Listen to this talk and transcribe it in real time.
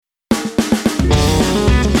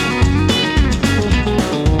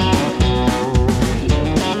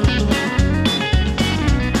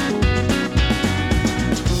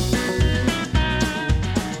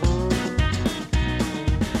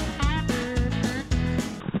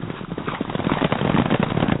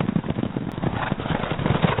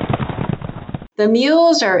The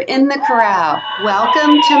mules are in the corral.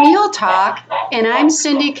 Welcome to Mule Talk, and I'm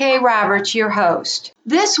Cindy K. Roberts, your host.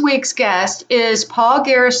 This week's guest is Paul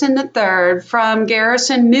Garrison III from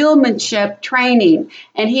Garrison Mulemanship Training,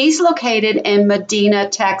 and he's located in Medina,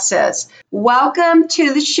 Texas. Welcome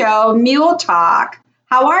to the show, Mule Talk.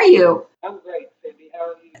 How are you? I'm great, Cindy. How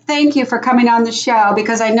are you? Thank you for coming on the show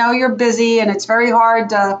because I know you're busy and it's very hard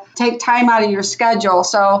to take time out of your schedule.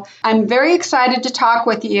 So I'm very excited to talk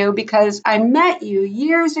with you because I met you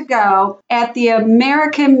years ago at the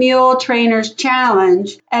American Mule Trainers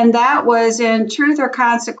Challenge, and that was in Truth or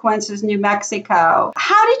Consequences, New Mexico.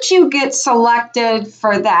 How did you get selected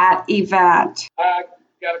for that event? I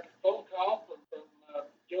got a phone call from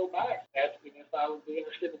Joe Max asking if I would be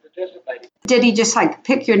interested in participating. Did he just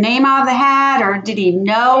pick your name out of the hat, or did he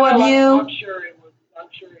know of you? I'm sure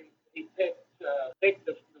he picked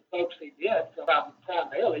the folks he did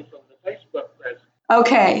primarily from the Facebook presence.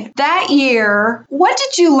 Okay, that year, what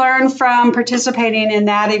did you learn from participating in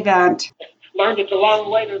that event? Learned it's a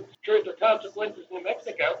long way to Truth or Consequences, New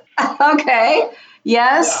Mexico. Okay.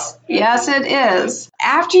 Yes, yes, it is.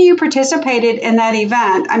 After you participated in that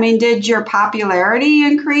event, did your popularity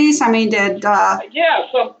increase? Yeah,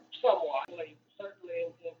 somewhat. Certainly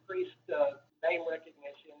increased name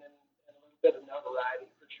recognition and a little bit of notoriety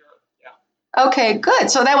for sure. Yeah. Okay,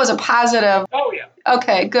 good. So that was a positive. Oh, yeah.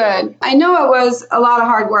 Okay, good. I know it was a lot of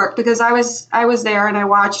hard work because I was there and I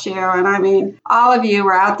watched you, and all of you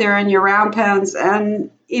were out there in your round pens,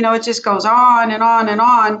 and it just goes on and on and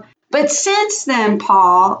on. But since then,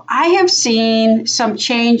 Paul, I have seen some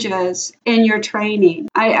changes in your training.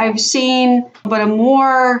 I've seen a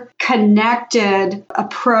more connected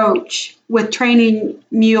approach with training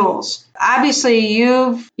mules. Obviously,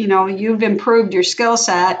 you've improved your skill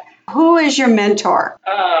set. Who is your mentor?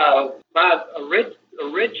 My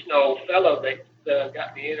original fellow that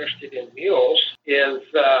got me interested in mules is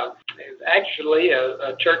actually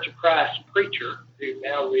a Church of Christ preacher who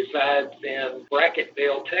now resides in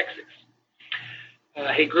Brackettville, Texas.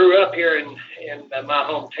 He grew up here in my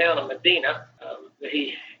hometown of Medina.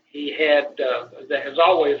 He has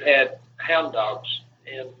always had hound dogs,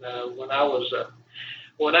 and when I was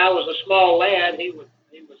a small lad, he was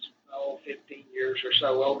 15 years or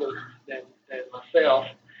so older than myself.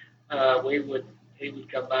 He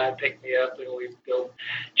would come by and pick me up, and we'd go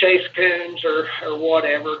chase coons or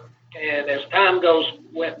whatever. And as time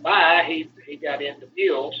went by, he got into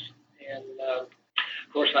mules, and of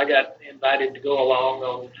course I got invited to go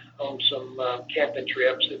along on some camping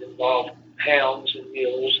trips that involved hounds and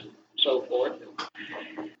mules and so forth.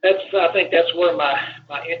 And I think that's where my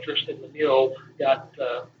interest in the mule got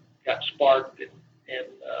sparked and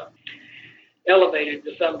elevated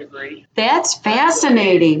to some degree. That's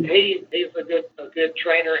fascinating. He's a good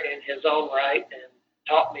trainer in his own right and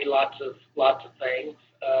taught me lots of things.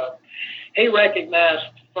 He recognized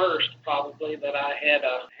first probably that I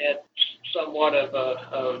had somewhat of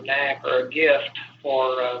a knack or a gift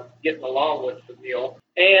for getting along with the mule.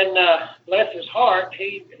 And bless his heart,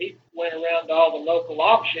 he went around to all the local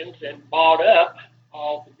auctions and bought up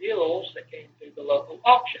all the mules that came through the local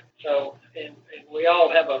auction. So, and we all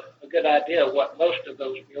have a good idea of what most of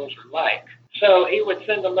those mules are like. So he would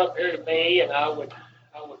send them up here to me, and I would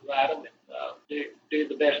ride them and do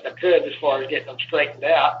the best I could as far as getting them straightened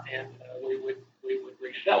out, and we would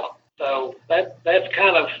resell them. So that's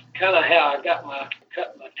kind of how I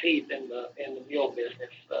cut my teeth in the mule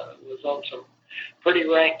business. Was on some pretty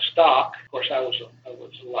rank stock. Of course, I was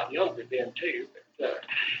a lot younger then too. But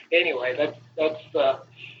anyway, that's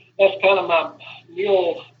kind of my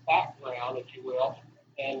mule background, if you will.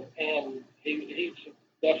 And he's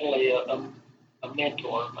definitely a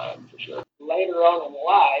mentor of mine for sure. Later on in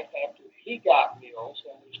life, after he got mules,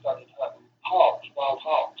 then we started hunting wild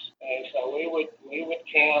hogs. And so we would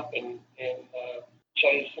camp and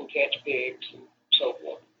chase and catch pigs and so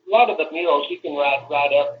forth. A lot of the mules you can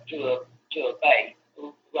ride up to a bay,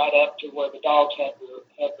 right up to where the dogs have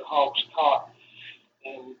the hogs caught,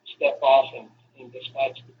 and step off and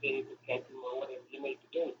dispatch the pig or catch them or whatever you need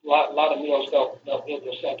to do. A lot of mules don't give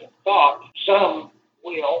the second thought. Some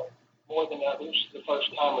will more than others the first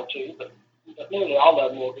time or two, but nearly all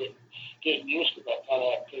of them will get used to that kind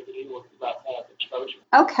of activity with the right kind of exposure.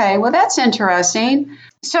 Okay, well, that's interesting.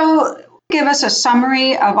 So give us a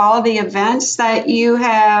summary of all of the events that you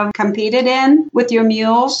have competed in with your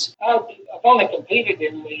mules. I've only competed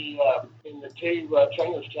in the two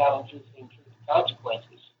trainers challenges in Truth or Consequences.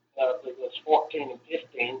 It was 14 and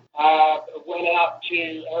 15. I went out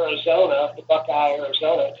to Arizona, to Buckeye,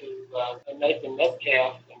 Arizona, to a Nathan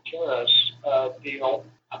Metcalf and Tara's deal.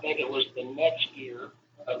 I think it was the next year,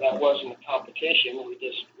 That wasn't a competition. We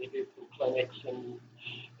did some clinics and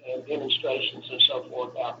demonstrations and so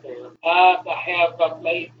forth out there. I have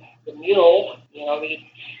made the mule. You know,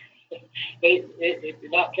 if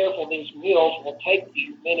you're not careful, these mules will take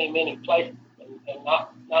you many places and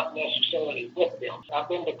not necessarily with them. I've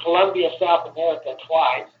been to Colombia, South America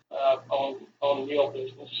twice on mule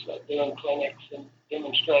business, doing clinics and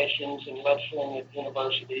demonstrations and lecturing at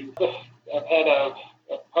universities. I've had a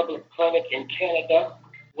public clinic in Canada.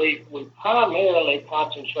 We primarily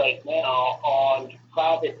concentrate now on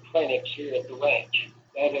private clinics here at the ranch.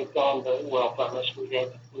 That has gone very well from us. We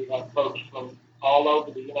have folks from all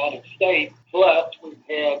over the United States. Plus, we've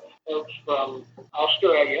had folks from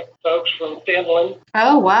Australia, folks from Finland.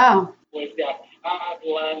 Oh, wow. We've got 5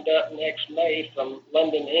 lined up next May from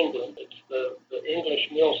London, England. It's the English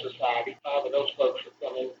Mule Society. 5 of those folks are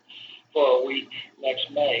coming for a week next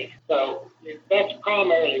May. So that's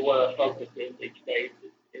primarily where our focus is these days,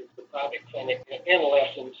 is the private clinic and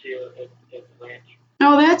lessons here at the ranch.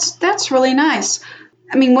 Oh, that's really nice.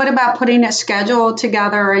 I mean, what about putting a schedule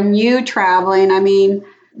together and you traveling? I mean,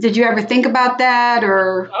 did you ever think about that,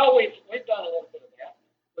 or? Oh, we've done a little bit of that.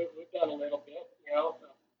 We've done a little bit. You know,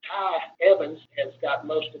 Ty Evans has got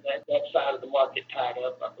most of that side of the market tied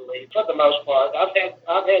up, I believe, for the most part. I've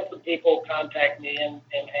had some people contact me and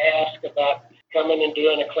ask about coming and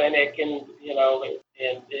doing a clinic, and you know,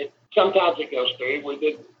 and sometimes it goes through. We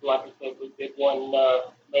did, like I said, we did one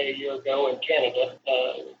maybe a year ago in Canada.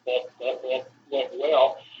 That went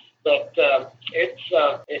well, but it's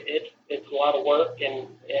a lot of work, and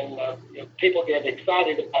people get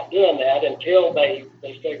excited about doing that until they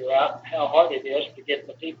figure out how hard it is to get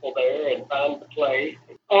the people there and find the place.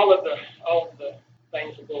 All of the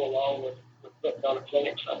things that go along with putting on a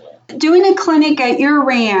clinic somewhere. Doing a clinic at your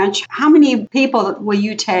ranch, how many people will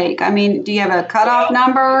you take? I mean, do you have a cutoff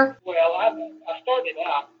number? Well, I started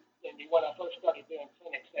out, and when I first started doing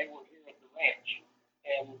clinics, they were here at the ranch,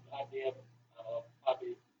 and I did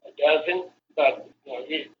probably a dozen. But you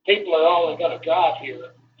know, people are only going to drive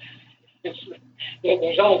here.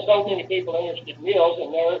 There's only so many people interested in meals,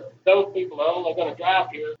 and those people are only going to drive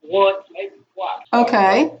here once, maybe twice.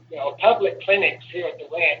 Okay. So, you know, public clinics here at the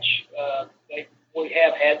ranch, we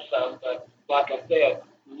have had some, but like I said,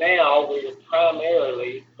 now we're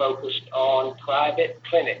primarily focused on private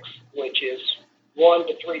clinics, which is 1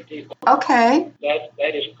 to 3 people. Okay.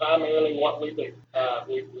 That is primarily what we do.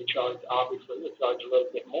 We charge, obviously, we charge a little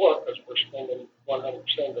bit more because we're spending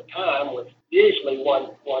 100% of the time with usually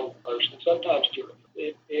one person, sometimes 2.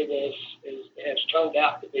 It has turned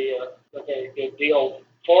out to be a very good deal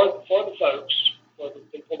for the folks, for the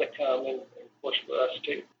people that come, and of course for us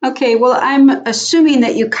too. Okay, well, I'm assuming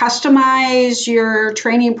that you customize your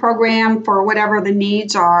training program for whatever the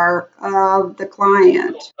needs are of the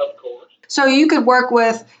client. Of course. So you could work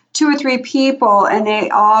with 2 or 3 people, and they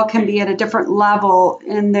all can be at a different level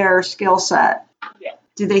in their skill set. Yeah.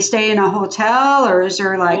 Do they stay in a hotel, or is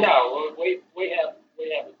there like? No, we have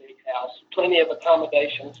a big house, plenty of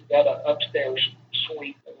accommodations. We've got an upstairs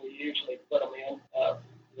suite that we usually put them in,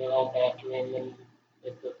 their own bathroom, and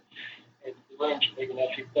if the room's big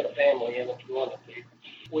enough, you put a family in if you wanted to.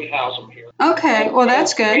 We house them here. Okay, well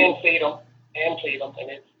that's good. And feed them, and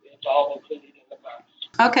it's all included in the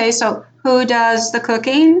price. Okay, so who does the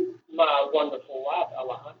cooking? My wonderful wife,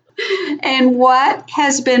 Alejandra. And what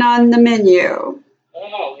has been on the menu?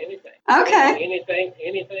 Oh, anything. Okay. Anything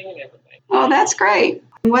and everything. Oh, that's great.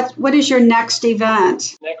 What is your next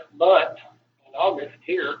event? Next month, in August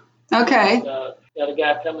here. Okay. Got a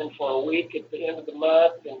guy coming for a week at the end of the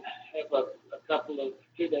month, and have a couple of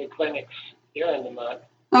 2-day clinics during the month.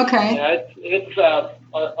 Okay. Yeah, it's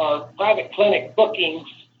our private clinic bookings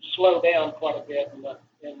slow down quite a bit in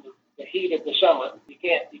the heat of the summer. You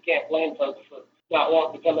can't blame folks for not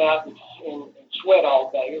wanting to come out and sweat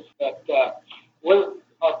all day. But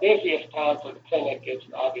our busiest time for the clinic is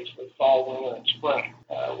obviously fall, winter, and spring.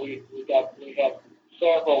 We have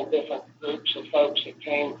several different groups of folks that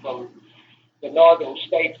came from the northern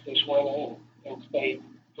states this winter and stayed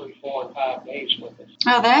 3, 4, and 5 days with us.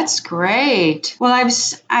 Oh, that's great. Well,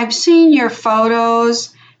 I've seen your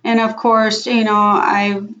photos, and of course, you know,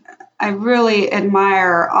 I really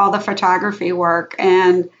admire all the photography work,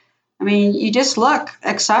 and I mean, you just look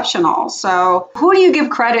exceptional. So, who do you give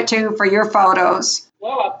credit to for your photos?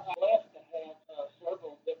 Well, I'm blessed to have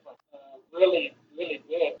several different really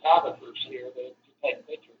good photographers here to take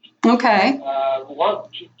pictures. Okay.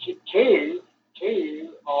 Two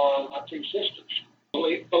are my 2 sisters.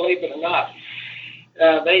 Believe it or not,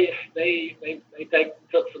 they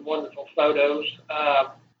took some wonderful photos.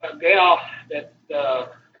 A gal that I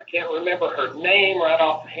can't remember her name right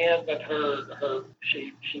offhand, but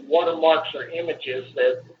she watermarks her images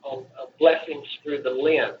that on blessings through the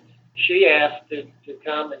lens. She asked to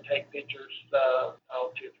come and take pictures 2 or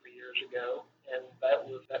 3 years ago, and that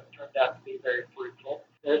turned out to be very fruitful.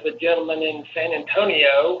 There's a gentleman in San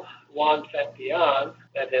Antonio, Juan Santillan,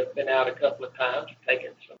 that has been out a couple of times,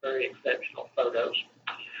 taking some very exceptional photos.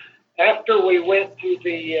 After we went to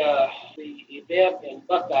the event in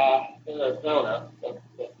Buckeye, Arizona, that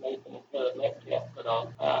Nathan and Sarah Metcalf put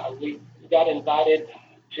on, we got invited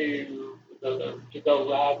to go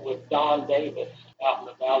ride with Don Davis out in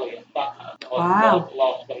the Valley of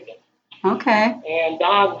Las Vegas. Okay. And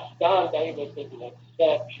Don Davis is an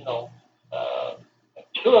exceptional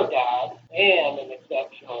tour guide and an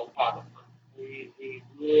exceptional photographer. He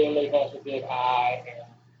really has a good eye and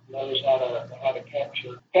knows how to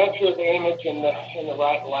capture the image in the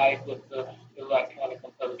right light with the right kind of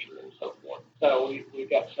composure and so forth. So we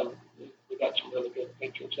got some really good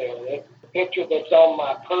pictures there. The picture that's on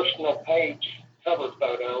my personal page cover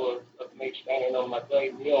photo of me standing on my gray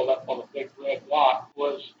mule up on a big red rock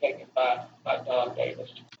was taken by Don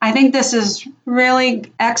Davis. I think this is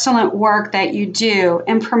really excellent work that you do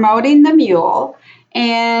in promoting the mule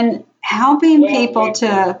and helping people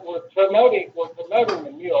to... We're promoting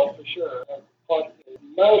the mule for sure. But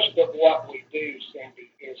most of what we do, Cindy,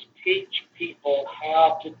 is teach people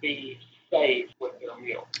how to be safe with their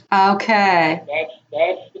mule. Okay.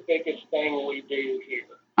 That's the biggest thing we do here.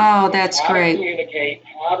 Oh, that's great. How to communicate,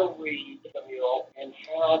 how to read the mule, and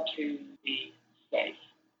how to be safe.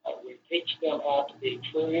 We teach them how to be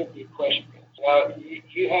true equestrians. Now,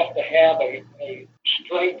 you have to have a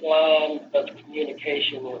straight line of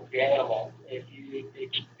communication with the animal if you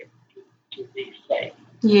expect to be safe.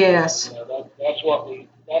 Yes. That's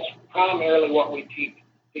primarily what we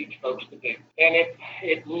teach folks to do. And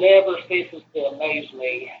it never ceases to amaze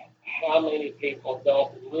me how many people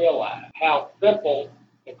don't realize how simple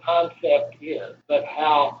the concept is, but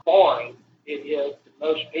how foreign it is to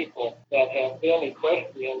most people that have been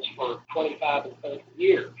equestrians for 25 and 30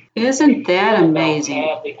 years. Isn't that amazing? They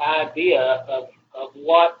have the idea of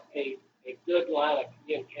what a good line of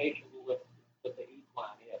communication with the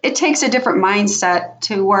equine is. It takes a different mindset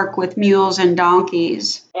to work with mules and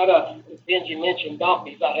donkeys. Since you mentioned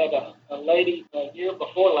donkeys, I had a lady a year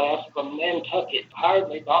before last from Nantucket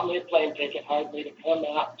bought me a plane ticket, hired me to come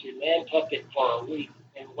out to Nantucket for a week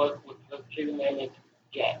and work with her 2 mammoth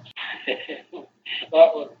jacks.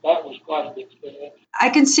 That was quite an experience. I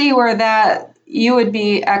can see where that you would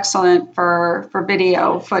be excellent for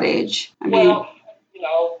video footage. There's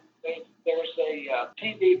a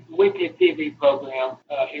weekly TV program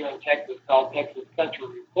here in Texas called Texas Country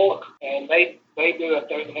Report, and they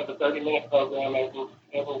have a 30-minute program every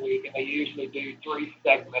week, and they usually do 3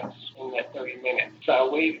 segments in that 30 minutes. So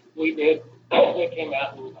we came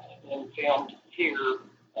out and filmed here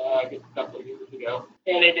I guess a couple of years ago,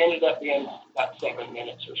 and it ended up being about 7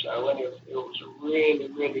 minutes or so, and it was a really,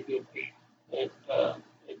 really good piece. It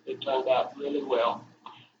turned out really well.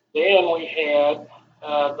 Then we had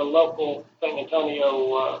the local San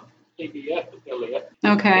Antonio CBS affiliate.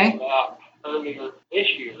 Okay. Came out earlier this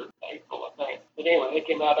year, April, I think. But anyway, they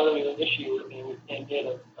came out earlier this year and did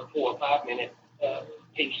a 4 or 5 minute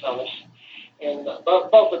piece on us, and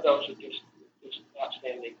both of those are just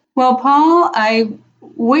outstanding. Well, Paul, I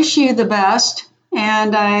wish you the best,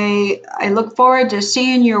 and I look forward to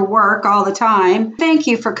seeing your work all the time. Thank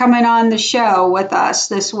you for coming on the show with us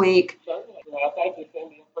this week. Certainly. Well, thank you,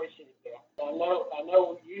 Cindy. Appreciate that. I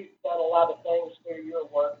know you've done a lot of things through your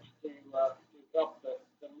work to help the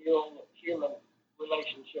mule-human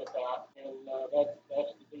relationship out, and that's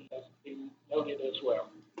to be noted as well.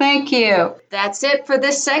 Thank you. That's it for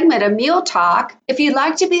this segment of Mule Talk. If you'd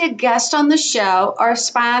like to be a guest on the show or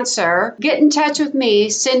sponsor, get in touch with me,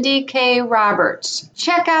 Cindy K. Roberts.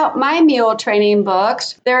 Check out my mule training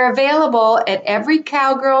books. They're available at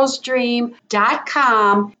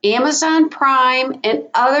everycowgirlsdream.com, Amazon Prime, and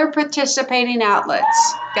other participating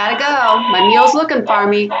outlets. Gotta go. My mule's looking for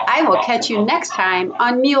me. I will catch you next time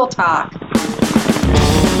on Mule Talk.